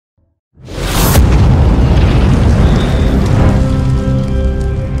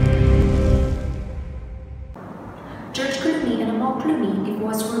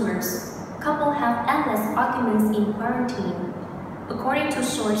violence in quarantine. According to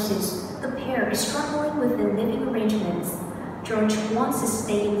sources, the pair is struggling with their living arrangements. George wants to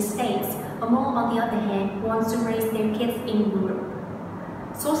stay in the States. Amal, on the other hand, wants to raise their kids in Europe.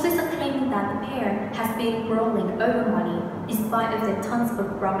 Sources are claiming that the pair has been rolling over money despite of their tons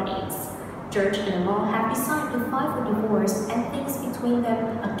of properties. George and Amal have decided to file for divorce and things between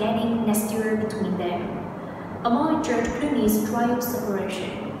them are getting nastier between them. Amal and George Clooney's trial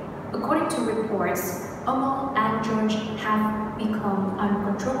separation. According to reports, Amal and George have become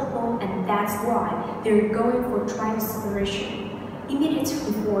uncontrollable and that's why they're going for trial separation. Immediate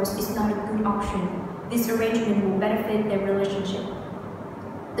divorce is not a good option. This arrangement will benefit their relationship.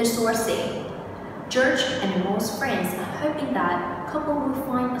 The source said, George and Amal's friends are hoping that the couple will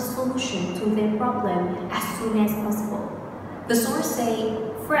find a solution to their problem as soon as possible. The source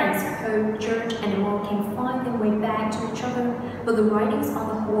said, friends hope George and Amal can find their way back to each other, but the writings on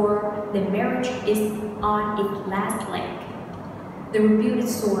the whole, their marriage is on its last leg. The reputed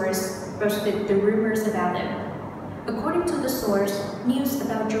source busted the rumors about them. According to the source, news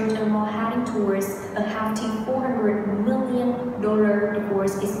about George and Amal heading towards a hefty $400 million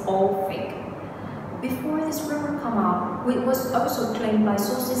divorce is all fake. Before this rumor came out, it was also claimed by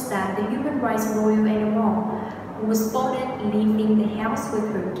sources that the human rights lawyer Amal, who was spotted leaving the house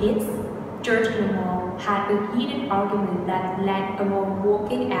with her kids, George and Amal had a heated argument that led Amal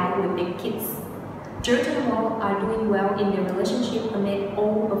walking out with their kids. George and Amal are doing well in their relationship amid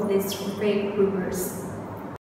all of these fake rumors.